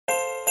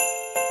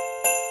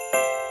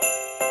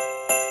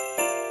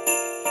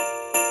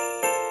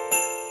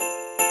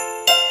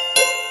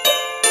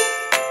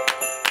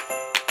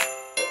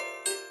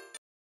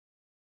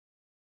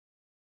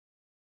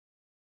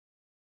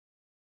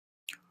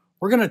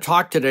We're going to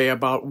talk today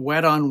about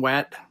wet on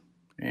wet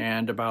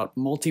and about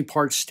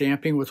multi-part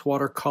stamping with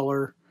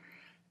watercolor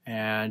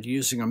and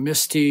using a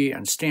MISTI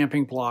and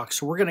stamping blocks.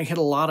 So we're going to hit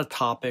a lot of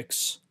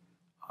topics.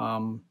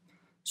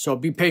 So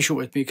be patient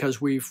with me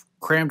because we've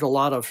crammed a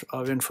lot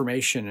of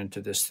information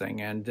into this thing.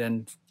 And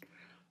then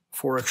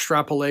for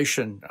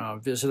extrapolation,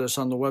 visit us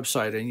on the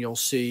website and you'll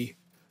see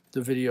the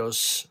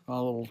videos a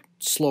little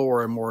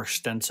slower and more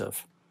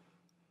extensive.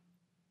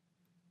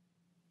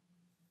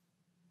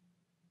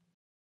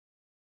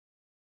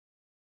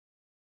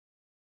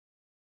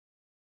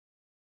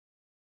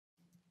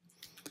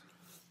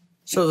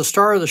 So the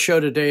star of the show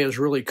today is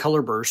really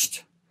Color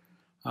Burst.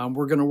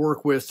 We're going to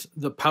work with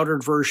the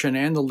powdered version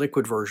and the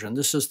liquid version.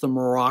 This is the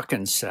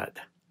Moroccan set.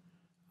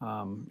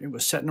 It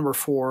was set number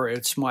 4.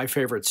 It's my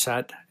favorite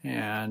set,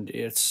 and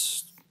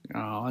it's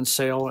on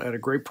sale at a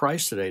great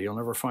price today. You'll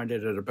never find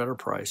it at a better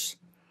price.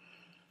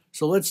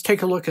 So let's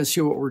take a look and see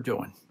what we're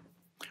doing.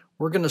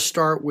 We're going to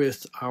start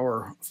with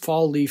our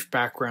fall leaf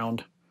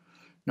background,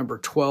 number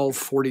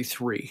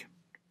 1243.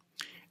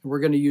 We're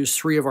going to use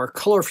 3 of our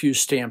color fuse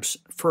stamps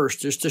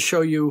first, just to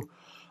show you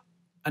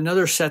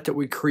another set that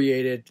we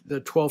created, the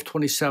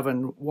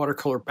 1227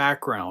 watercolor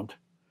background.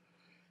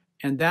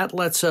 And that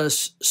lets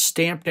us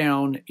stamp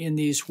down in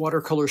these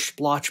watercolor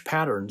splotch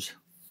patterns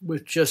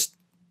with just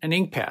an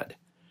ink pad.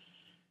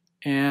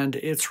 And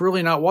it's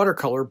really not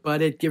watercolor,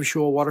 but it gives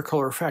you a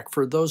watercolor effect.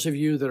 For those of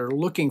you that are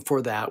looking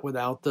for that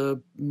without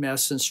the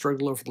mess and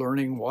struggle of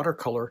learning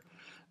watercolor,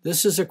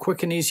 this is a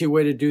quick and easy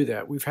way to do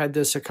that. We've had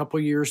this a couple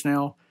years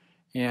now,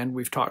 and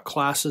we've taught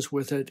classes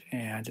with it,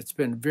 and it's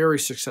been very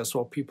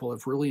successful. People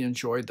have really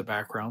enjoyed the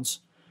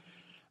backgrounds.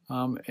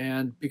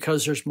 And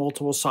because there's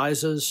multiple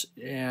sizes,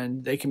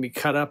 and they can be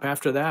cut up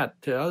after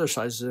that to other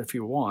sizes if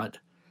you want,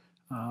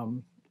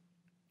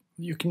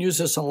 you can use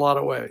this in a lot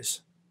of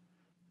ways.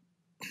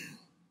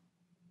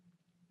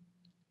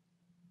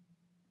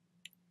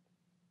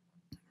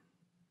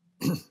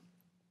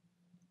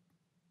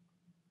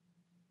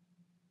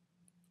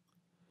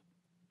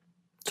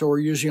 So we're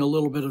using a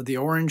little bit of the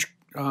orange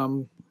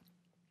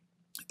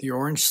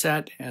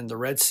set and the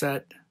red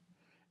set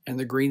and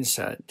the green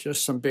set,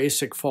 just some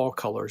basic fall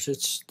colors.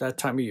 It's that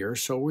time of year,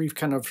 so we've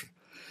kind of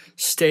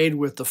stayed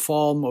with the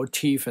fall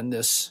motif in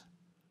this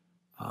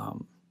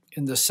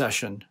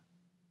session.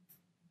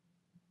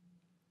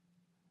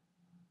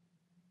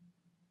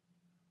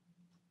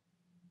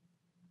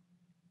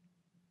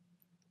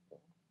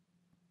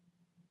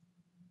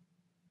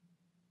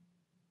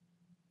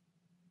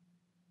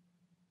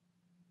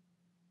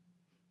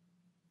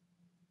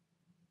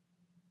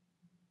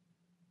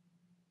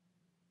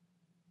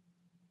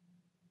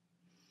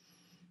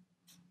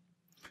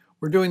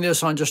 We're doing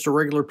this on just a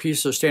regular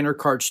piece of standard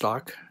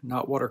cardstock,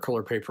 not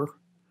watercolor paper.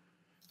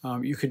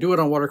 You could do it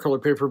on watercolor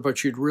paper,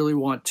 but you'd really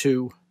want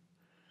to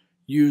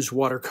use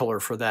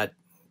watercolor for that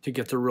to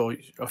get the real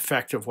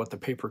effect of what the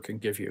paper can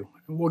give you.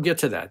 And we'll get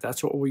to that.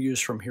 That's what we'll use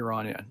from here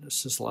on in.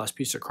 This is the last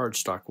piece of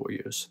cardstock we'll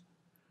use.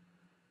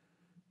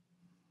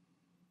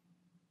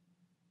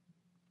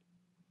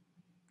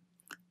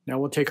 Now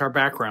we'll take our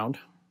background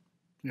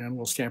and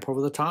we'll stamp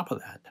over the top of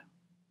that.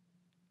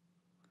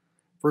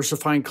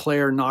 VersaFine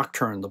Clair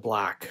Nocturne, the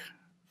black.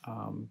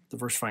 The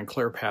VersaFine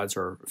Clair pads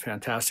are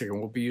fantastic, and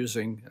we'll be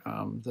using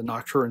the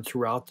Nocturne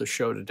throughout the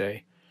show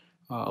today,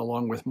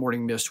 along with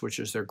Morning Mist, which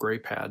is their gray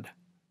pad.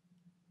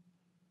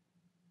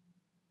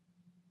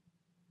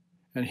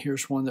 And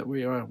here's one that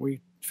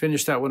we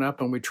finished that one up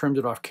and we trimmed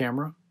it off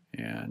camera,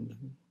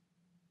 and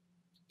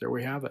there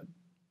we have it.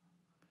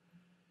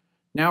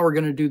 Now we're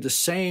going to do the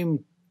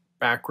same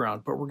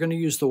background, but we're going to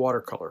use the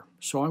watercolor.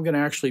 So I'm going to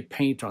actually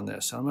paint on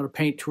this. I'm going to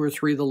paint 2 or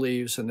 3 of the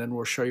leaves, and then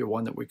we'll show you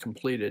one that we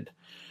completed,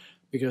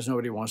 because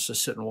nobody wants to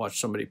sit and watch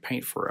somebody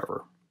paint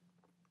forever.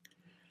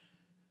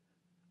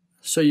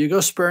 So you go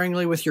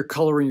sparingly with your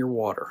color and your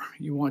water.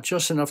 You want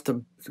just enough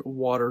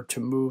water to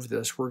move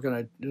this.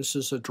 This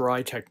is a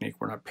dry technique.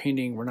 We're not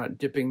painting, we're not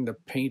dipping the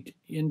paint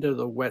into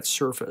the wet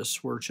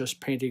surface. We're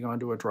just painting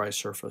onto a dry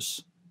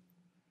surface.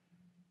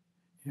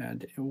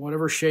 And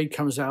whatever shade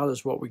comes out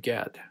is what we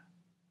get.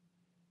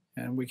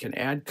 And we can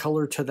add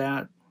color to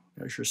that,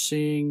 as you're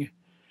seeing.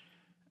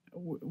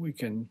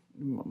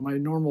 My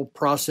normal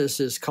process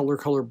is color,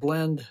 color,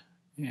 blend,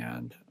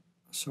 and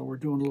so we're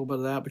doing a little bit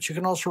of that, but you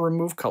can also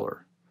remove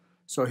color.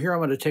 So here I'm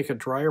going to take a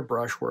drier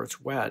brush where it's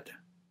wet,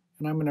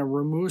 and I'm going to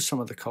remove some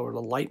of the color to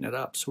lighten it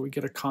up so we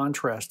get a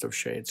contrast of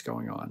shades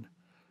going on.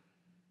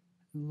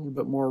 A little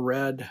bit more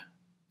red.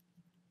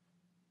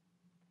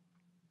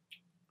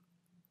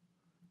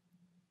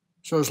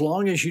 So as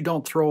long as you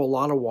don't throw a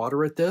lot of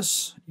water at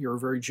this, you're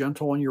very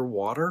gentle on your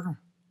water,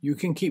 you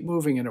can keep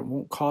moving and it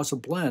won't cause a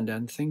blend,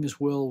 and things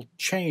will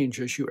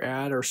change as you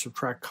add or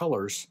subtract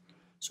colors.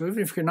 So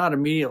even if you're not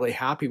immediately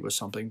happy with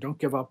something, don't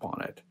give up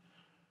on it.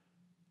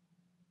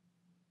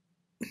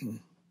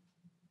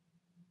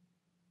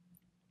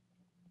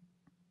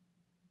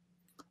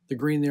 The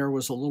green there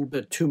was a little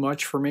bit too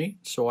much for me,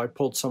 so I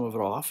pulled some of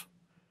it off.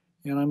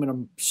 And I'm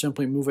going to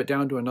simply move it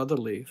down to another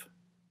leaf.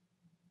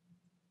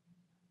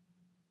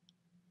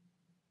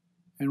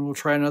 And we'll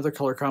try another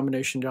color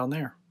combination down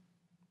there.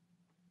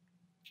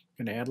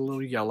 I'm going to add a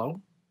little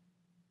yellow.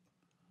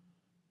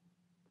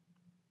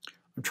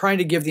 I'm trying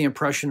to give the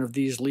impression of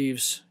these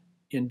leaves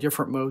in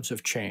different modes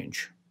of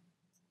change,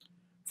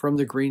 from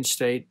the green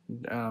state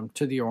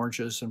to the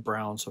oranges and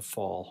browns of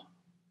fall.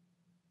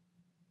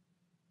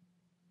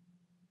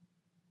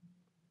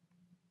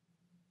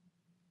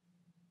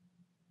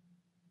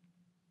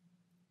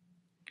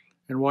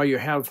 And while you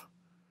have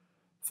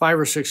 5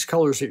 or 6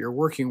 colors that you're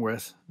working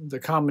with, the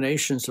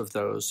combinations of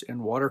those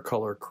in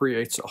watercolor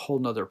creates a whole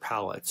nother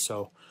palette.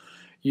 So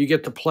you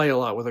get to play a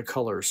lot with the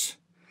colors.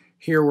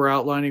 Here we're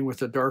outlining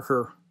with a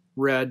darker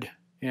red,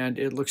 and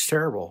it looks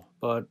terrible,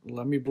 but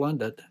let me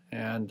blend it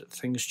and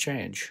things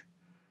change.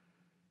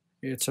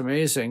 It's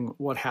amazing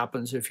what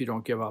happens if you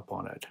don't give up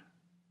on it.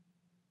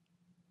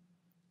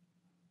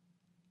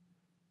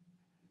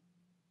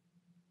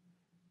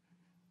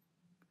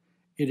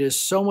 It is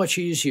so much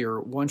easier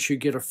once you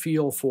get a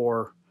feel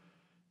for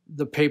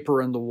the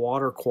paper and the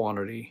water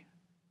quantity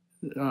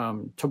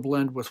to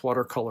blend with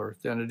watercolor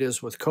than it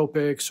is with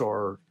Copics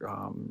or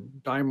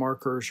dye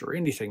markers or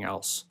anything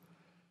else,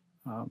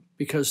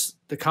 because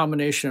the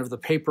combination of the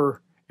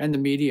paper and the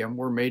medium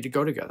were made to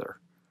go together.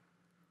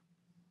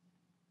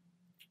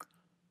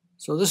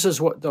 So this is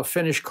what the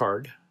finished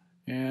card,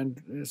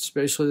 and it's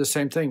basically the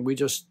same thing. We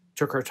just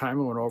took our time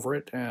and went over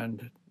it,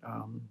 and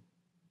a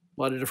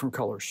lot of different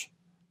colors.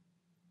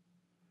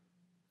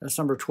 That's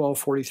number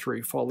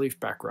 1243, fall leaf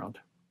background.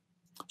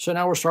 So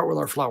now we'll start with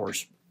our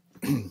flowers.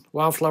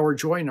 Wildflower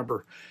Joy,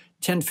 number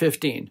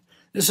 1015.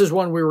 This is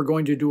one we were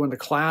going to do in the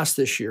class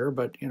this year,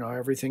 but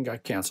everything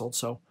got canceled.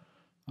 So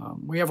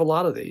we have a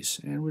lot of these,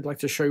 and we'd like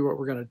to show you what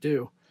we're going to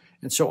do.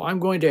 And so I'm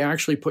going to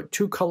actually put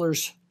 2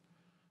 colors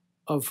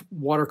of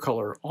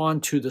watercolor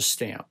onto the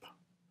stamp.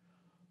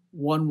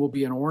 One will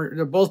be an orange,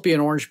 they'll both be an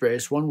orange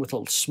base, one with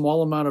a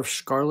small amount of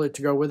scarlet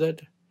to go with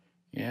it,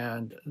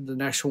 and the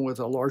next one with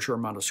a larger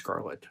amount of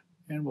scarlet.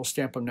 And we'll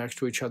stamp them next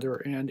to each other,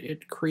 and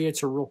it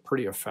creates a real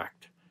pretty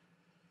effect.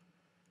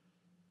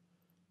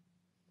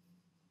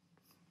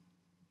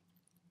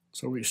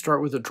 So we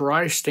start with a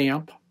dry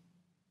stamp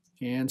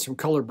and some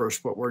color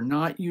burst, but we're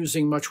not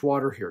using much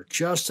water here,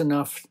 just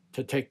enough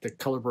to take the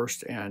color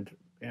burst and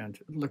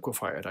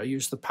liquefy it. I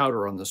used the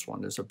powder on this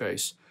one as a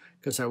base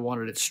because I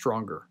wanted it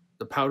stronger.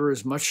 The powder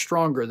is much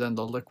stronger than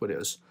the liquid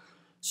is.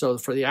 So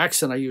for the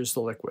accent, I used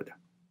the liquid.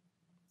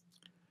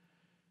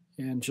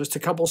 And just a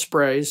couple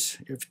sprays.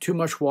 If too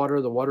much water,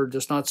 the water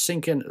does not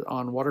sink in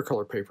on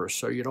watercolor paper,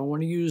 so you don't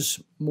want to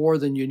use more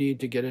than you need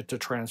to get it to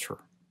transfer.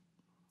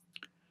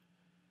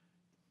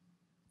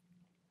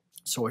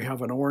 So we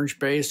have an orange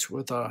base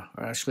with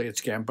actually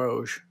it's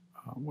gamboge,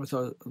 with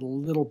a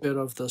little bit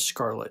of the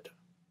scarlet.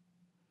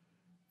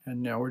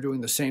 And now we're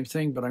doing the same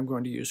thing, but I'm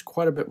going to use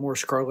quite a bit more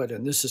scarlet,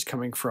 and this is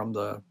coming from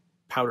the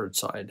powdered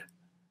side.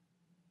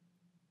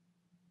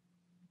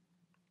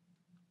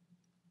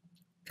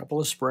 A couple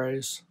of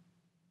sprays.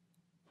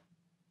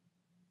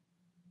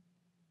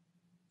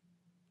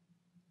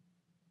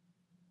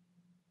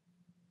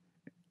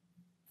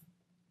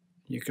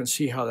 You can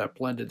see how that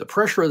blended. The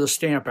pressure of the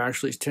stamp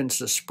actually tends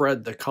to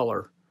spread the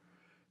color,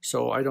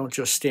 so I don't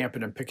just stamp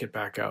it and pick it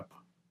back up.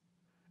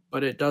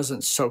 But it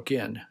doesn't soak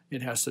in.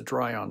 It has to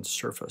dry on the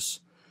surface.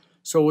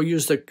 So we'll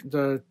use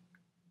the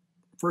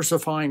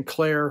VersaFine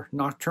Clair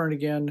Nocturne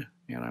again,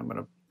 and I'm going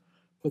to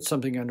put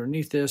something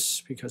underneath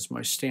this because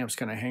my stamp's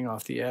going to hang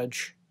off the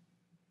edge.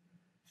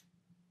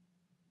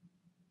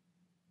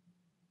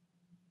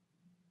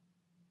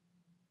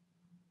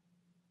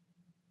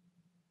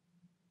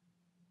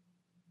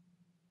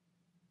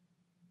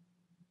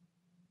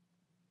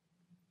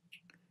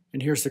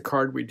 And here's the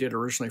card we did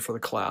originally for the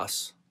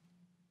class.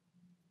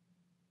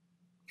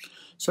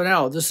 So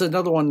now this is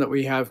another one that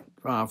we have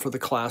for the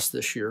class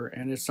this year,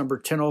 and it's number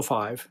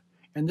 1005.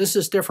 And this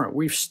is different.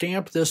 We've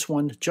stamped this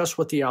one just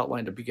with the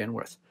outline to begin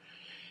with.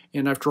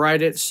 And I've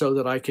dried it so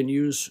that I can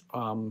use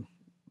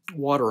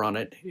water on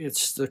it.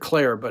 It's the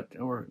Clair, but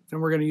then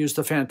we're going to use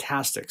the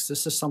Fantastics.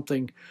 This is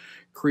something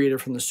created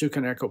from the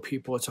𝐬𝐭𝐴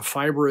people. It's a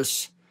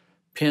fibrous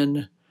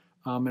pin,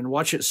 and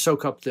watch it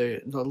soak up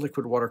the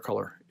liquid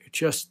watercolor. It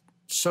just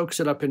soaks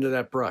it up into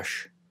that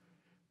brush,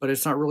 but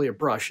it's not really a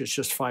brush, it's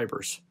just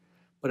fibers,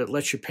 but it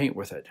lets you paint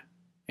with it.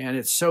 And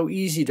it's so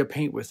easy to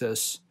paint with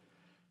this.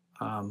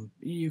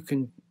 You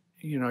can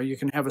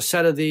have a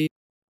set of these.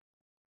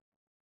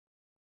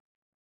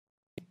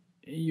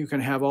 You can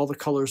have all the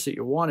colors that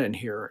you want in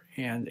here,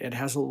 and it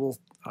has a little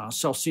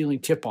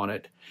self-sealing tip on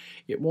it.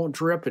 It won't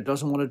drip, it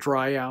doesn't want to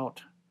dry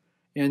out,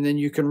 and then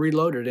you can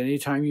reload it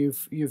anytime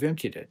you've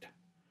emptied it.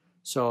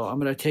 So I'm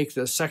going to take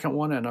the second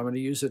one and I'm going to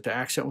use it to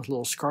accent with a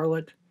little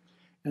scarlet.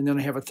 And then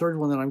I have a third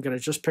one that I'm going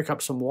to just pick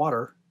up some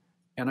water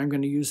and I'm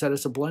going to use that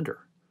as a blender.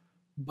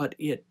 But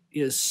it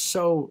is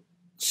so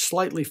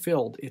slightly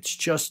filled, it's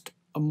just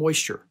a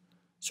moisture.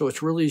 So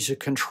it's really easy to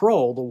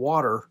control the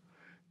water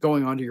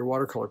going onto your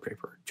watercolor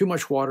paper. Too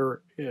much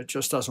water, it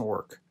just doesn't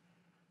work.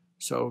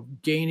 So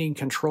gaining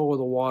control of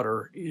the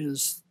water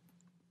is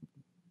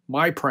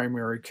my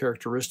primary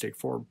characteristic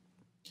for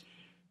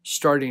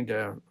starting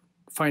to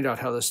find out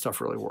how this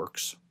stuff really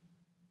works.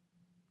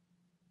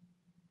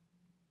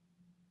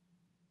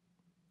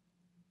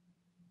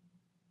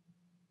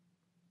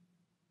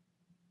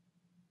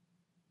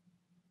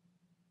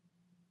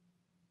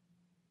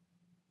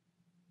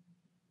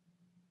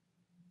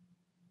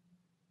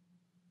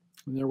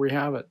 And there we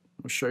have it.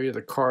 I'll show you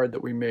the card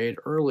that we made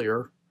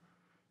earlier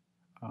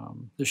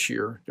this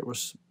year. It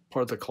was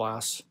part of the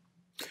class.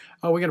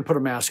 Oh, we're going to put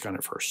a mask on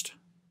it first.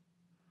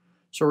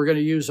 So we're going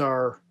to use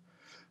our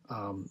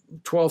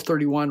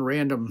 1231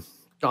 random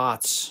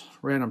dots,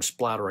 random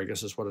splatter, I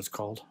guess is what it's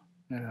called.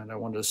 And I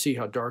wanted to see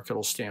how dark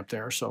it'll stamp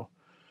there, so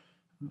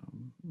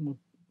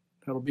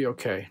that'll be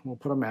okay. We'll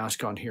put a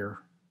mask on here.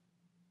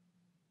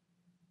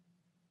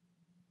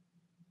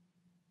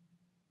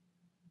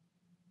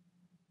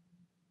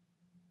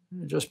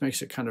 It just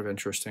makes it kind of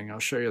interesting. I'll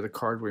show you the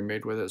card we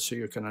made with it so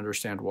you can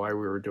understand why we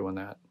were doing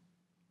that.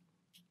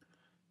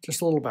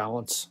 Just a little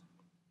balance.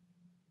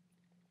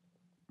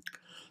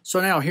 So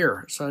now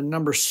here, so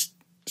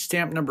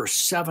stamp number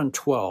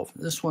 712.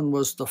 This one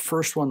was the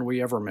first one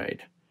we ever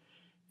made.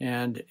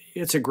 And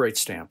it's a great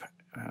stamp.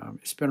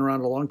 It's been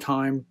around a long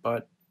time,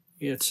 but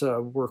it's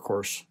a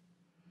workhorse.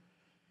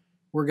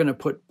 We're going to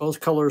put both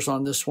colors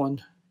on this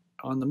one,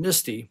 on the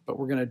Misty, but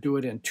we're going to do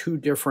it in two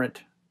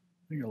different.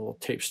 I got a little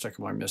tape stuck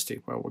in my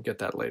Misty. Well, we'll get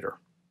that later.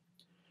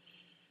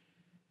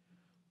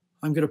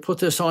 I'm going to put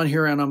this on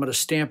here and I'm going to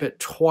stamp it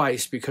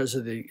twice because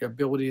of the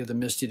ability of the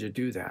Misty to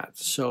do that.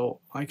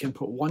 So I can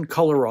put one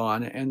color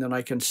on and then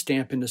I can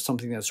stamp into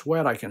something that's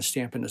wet. I can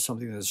stamp into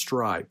something that's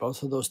dry.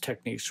 Both of those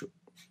techniques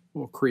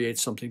will create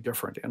something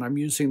different. And I'm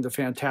using the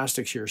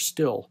Fantastics here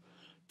still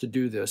to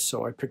do this.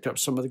 So I picked up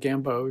some of the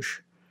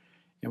gamboge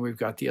and we've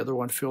got the other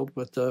one filled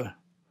with the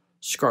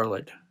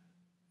scarlet.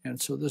 And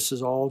so this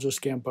is all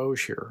just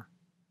gamboge here.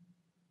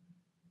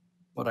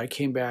 But I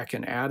came back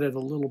and added a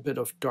little bit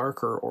of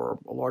darker or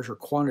a larger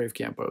quantity of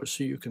gamboge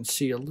so you can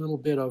see a little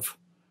bit of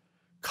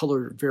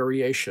color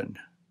variation.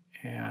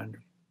 And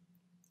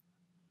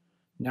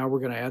now we're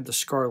going to add the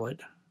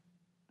scarlet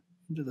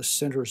into the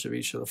centers of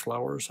each of the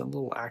flowers, and a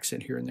little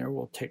accent here and there.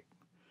 We'll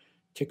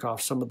tick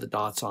off some of the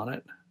dots on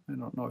it. I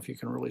don't know if you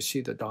can really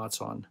see the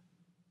dots on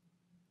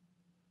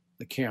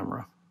the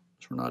camera,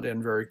 so we're not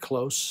in very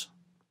close.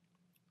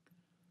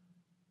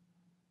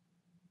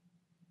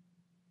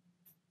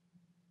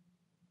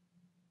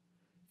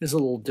 It's a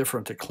little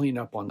different to clean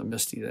up on the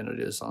Misty than it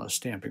is on a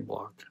stamping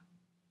block.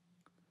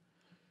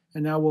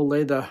 And now we'll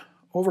lay the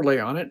overlay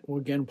on it.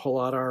 We'll again pull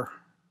out our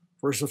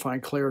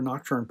VersaFine Clair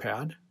Nocturne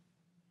pad.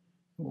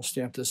 We'll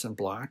stamp this in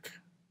black.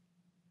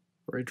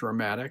 Very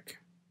dramatic.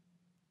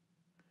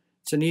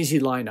 It's an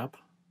easy lineup.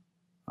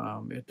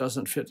 It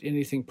doesn't fit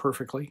anything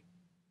perfectly.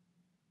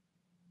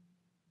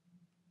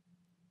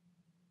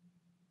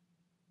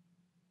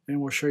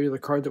 And we'll show you the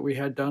card that we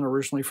had done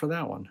originally for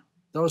that one.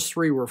 Those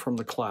three were from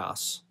the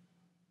class.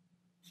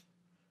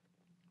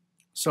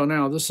 So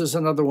now this is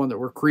another one that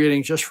we're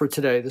creating just for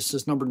today. This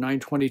is number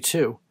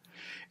 922.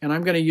 And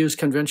I'm going to use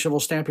conventional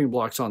stamping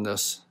blocks on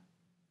this,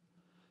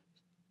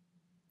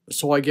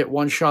 so I get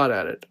one shot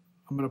at it.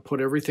 I'm going to put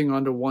everything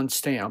onto one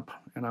stamp,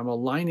 and I'm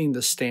aligning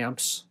the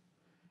stamps,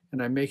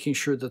 and I'm making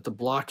sure that the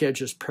block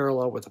edge is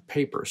parallel with the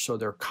paper, so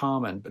they're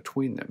common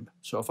between them.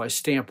 So if I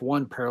stamp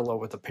one parallel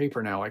with the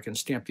paper now, I can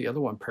stamp the other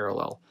one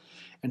parallel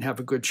and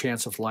have a good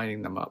chance of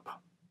lining them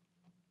up.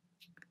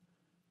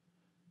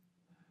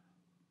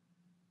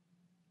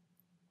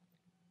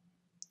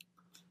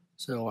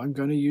 So I'm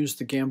going to use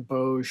the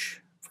gamboge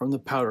from the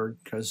powdered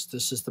because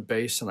this is the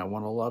base and I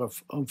want a lot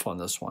of oomph on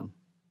this one.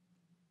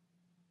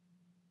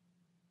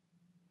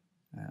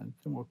 And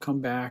then we'll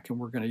come back and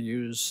we're going to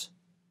use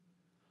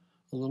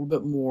a little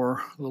bit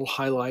more, a little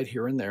highlight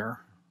here and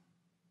there.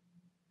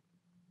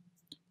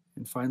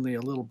 And finally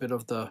a little bit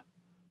of the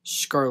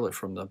scarlet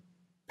from the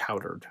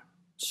powdered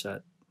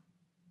set.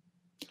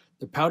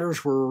 The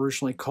powders were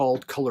originally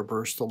called Color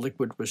Burst. The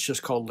liquid was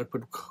just called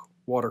Liquid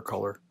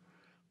Watercolor.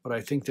 But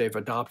I think they've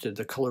adopted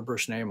the Color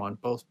Burst name on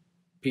both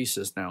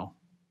pieces now.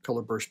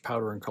 Color Burst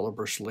Powder and Color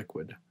Burst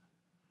Liquid.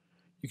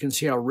 You can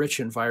see how rich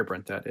and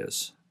vibrant that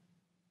is.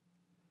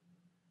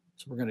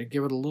 So we're going to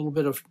give it a little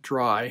bit of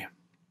dry,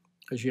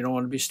 because you don't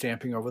want to be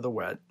stamping over the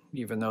wet.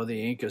 Even though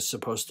the ink is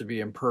supposed to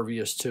be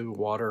impervious to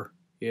water,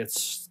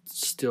 it's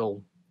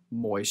still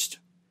moist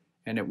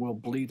and it will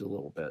bleed a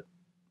little bit.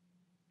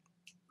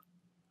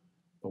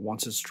 But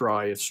once it's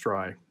dry, it's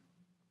dry.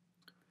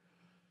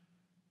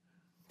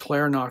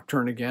 Clair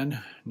Nocturne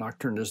again.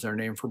 Nocturne is their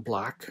name for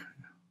black.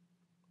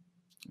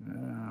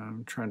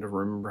 I'm trying to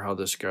remember how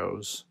this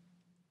goes.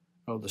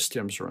 Oh, the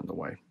stems are in the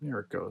way. There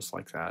it goes,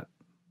 like that.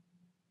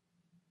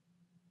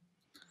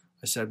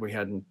 I said we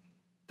hadn't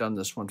done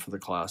this one for the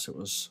class. It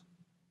was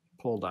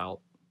pulled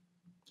out.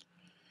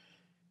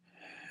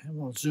 And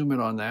we'll zoom in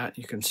on that.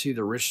 You can see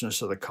the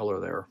richness of the color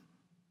there.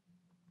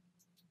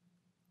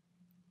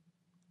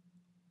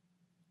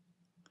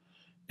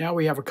 Now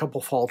we have a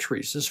couple fall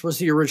trees. This was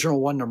the original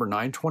one, number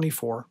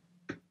 924.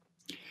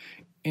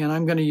 And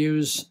I'm going to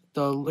use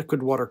the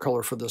liquid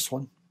watercolor for this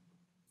one.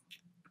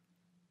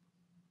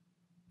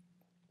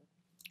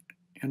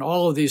 And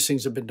all of these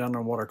things have been done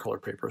on watercolor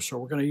paper. So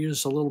we're going to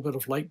use a little bit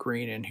of light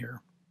green in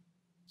here.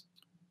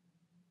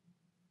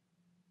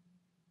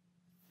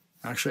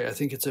 Actually, I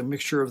think it's a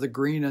mixture of the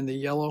green and the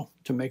yellow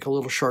to make a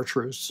little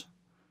chartreuse.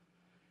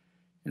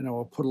 And I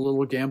will put a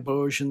little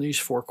gamboge in these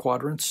 4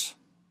 quadrants.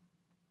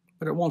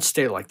 But it won't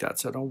stay like that,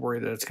 so don't worry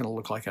that it's going to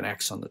look like an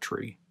X on the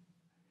tree.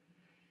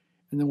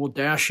 And then we'll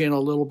dash in a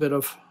little bit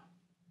of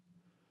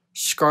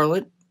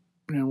scarlet,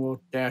 and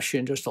we'll dash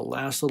in just the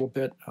last little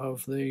bit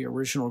of the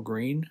original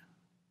green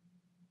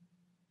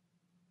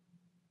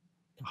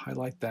to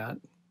highlight that.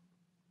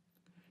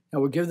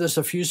 Now we'll give this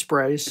a few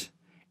sprays,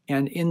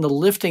 and in the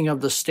lifting of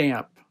the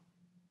stamp,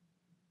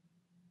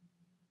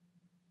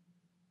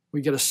 we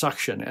get a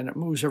suction and it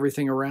moves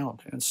everything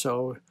around. And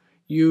so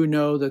you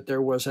know that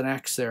there was an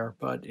X there,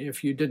 but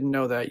if you didn't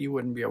know that, you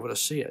wouldn't be able to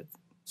see it.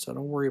 So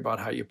don't worry about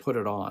how you put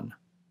it on.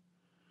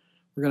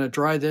 We're going to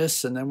dry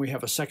this, and then we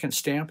have a second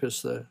stamp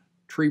is the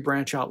tree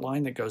branch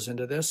outline that goes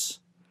into this.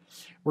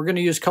 We're going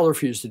to use Color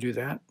Fuse to do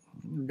that.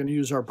 We're going to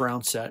use our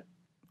brown set.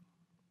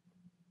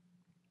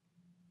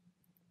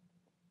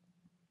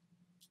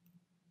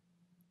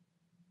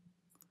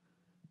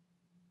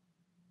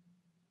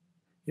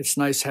 It's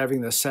nice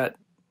having the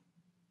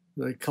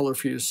Color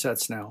Fuse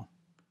sets now.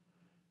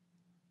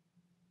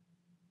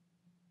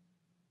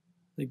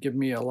 They give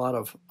me a lot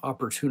of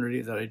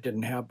opportunity that I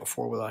didn't have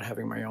before without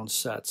having my own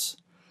sets.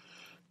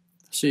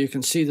 So you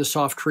can see the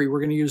soft tree. We're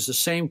going to use the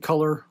same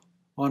color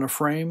on a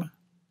frame.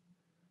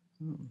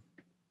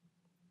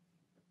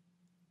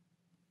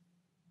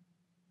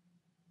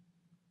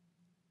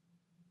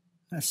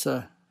 That's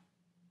a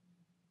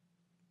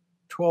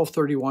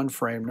 1231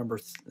 frame, number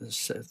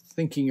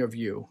Thinking of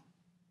You.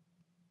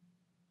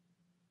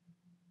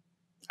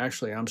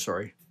 Actually, I'm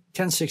sorry,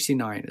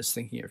 1069 is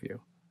Thinking of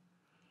You.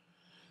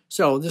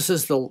 So this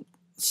is the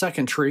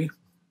second tree,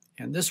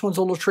 and this one's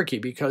a little tricky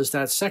because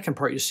that second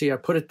part, you see I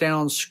put it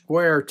down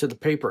square to the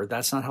paper.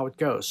 That's not how it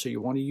goes. So you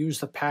want to use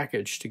the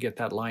package to get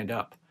that lined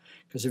up,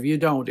 because if you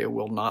don't, it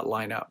will not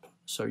line up.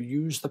 So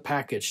use the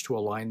package to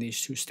align these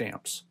 2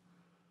 stamps.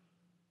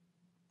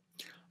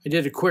 I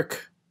did a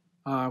quick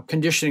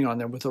conditioning on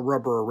them with a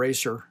rubber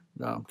eraser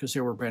because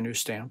they were brand new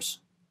stamps.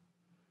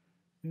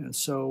 And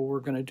so we're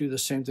going to do the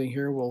same thing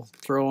here. We'll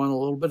throw on a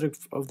little bit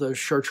of the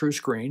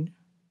chartreuse green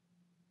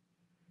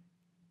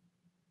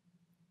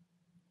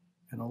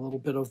and a little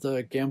bit of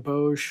the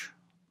gamboge,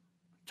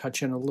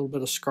 touch in a little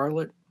bit of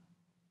scarlet.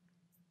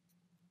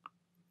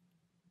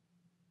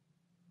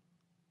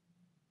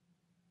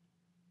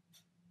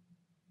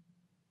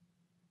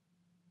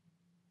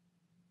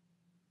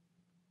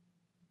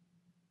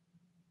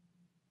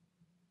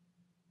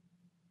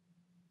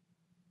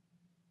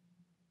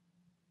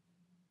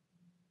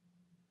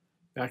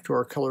 Back to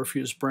our Color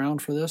Fuse brown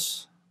for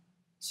this.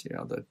 See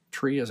how the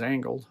tree is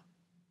angled,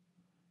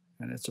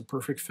 and it's a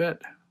perfect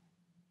fit.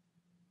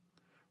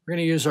 We're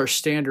going to use our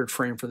standard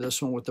frame for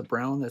this one with the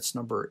brown. That's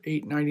number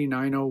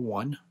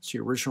 89901. It's the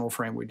original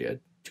frame we did.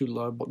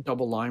 2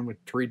 double line with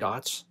 3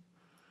 dots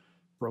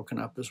broken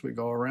up as we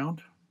go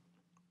around.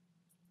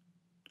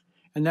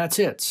 And that's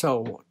it.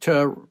 So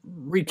to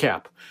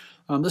recap,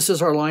 this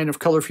is our line of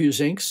Color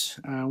Fuse inks.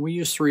 We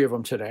used 3 of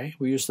them today.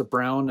 We used the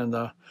brown and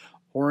the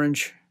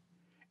orange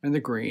and the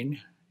green.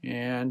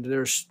 And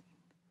there's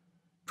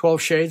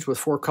 12 shades with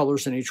 4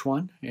 colors in each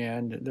one.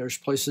 And there's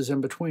places in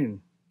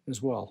between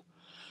as well.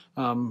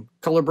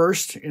 Color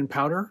Burst in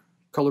powder,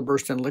 Color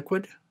Burst in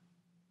liquid.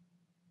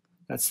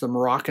 That's the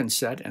Moroccan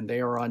set, and they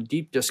are on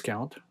deep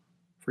discount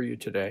for you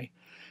today.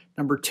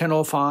 Number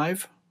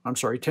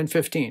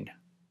 1015.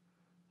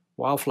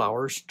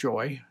 Wildflowers,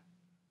 Joy.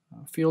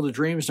 Field of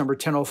Dreams, number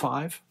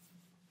 1005.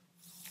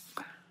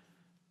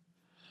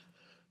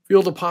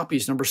 Field of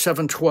Poppies, number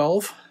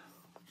 712.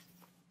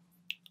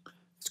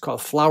 It's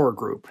called Flower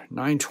Group,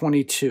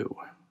 922.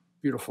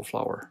 Beautiful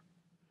flower.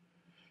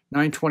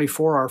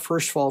 924, our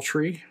first fall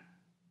tree.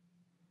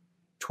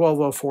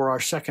 1204, our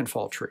second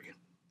fall tree.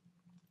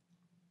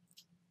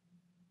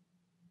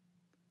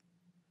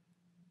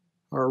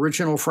 Our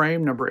original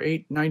frame, number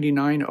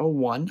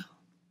 89901.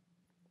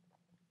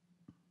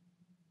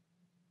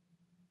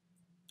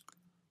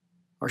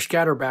 Our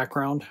scatter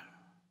background,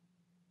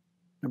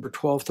 number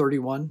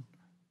 1231.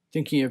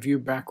 Thinking of You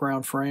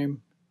background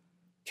frame,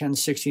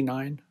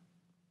 1069.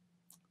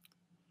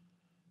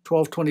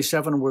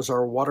 1227 was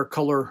our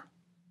watercolor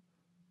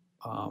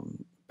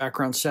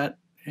background set,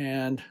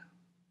 and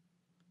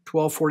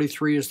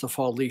 1243 is the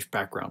fall leaf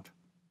background.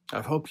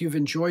 I hope you've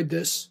enjoyed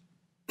this.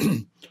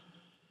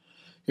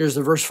 Here's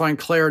the Versafine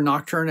Claire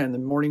Nocturne and the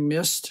Morning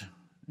Mist.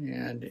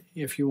 And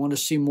if you want to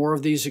see more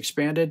of these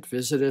expanded,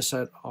 visit us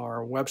at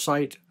our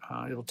website.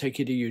 It'll take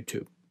you to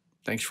YouTube.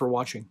 Thanks for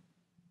watching.